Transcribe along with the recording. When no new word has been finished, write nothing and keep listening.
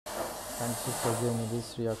Thank you for joining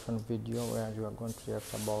this reaction video where you are going to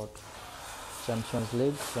react about Champions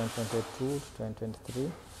League 2022-2023.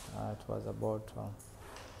 It was about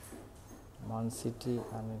Man City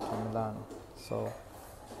and Inter Milan. So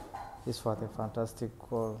this was a fantastic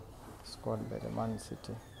goal scored by the Man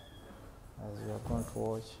City, as you are going to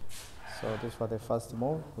watch. So this was the first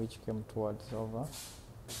move which came towards over.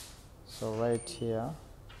 So right here,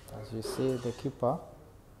 as you see, the keeper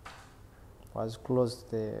was close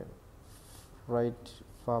to the right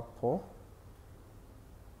far paw,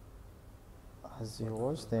 as you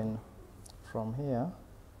watch. Then from here,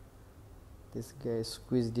 this guy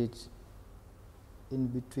squeezed it in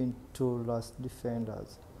between two last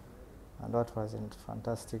defenders, and that was a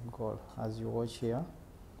fantastic goal, as you watch here.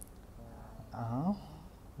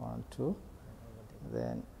 1-2.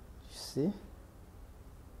 Then you see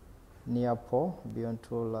near paw beyond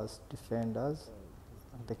two last defenders.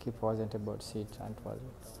 The keeper wasn't able to see it, and it was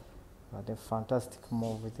a fantastic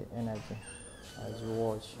move with the energy, as you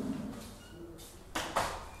watch.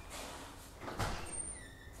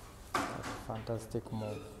 Fantastic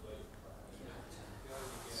move.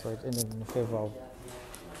 So it ended in favor of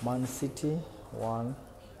Man City 1,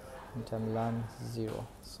 Inter Milan 0.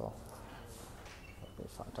 So a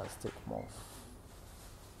fantastic move.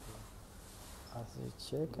 As you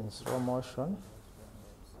check in slow motion,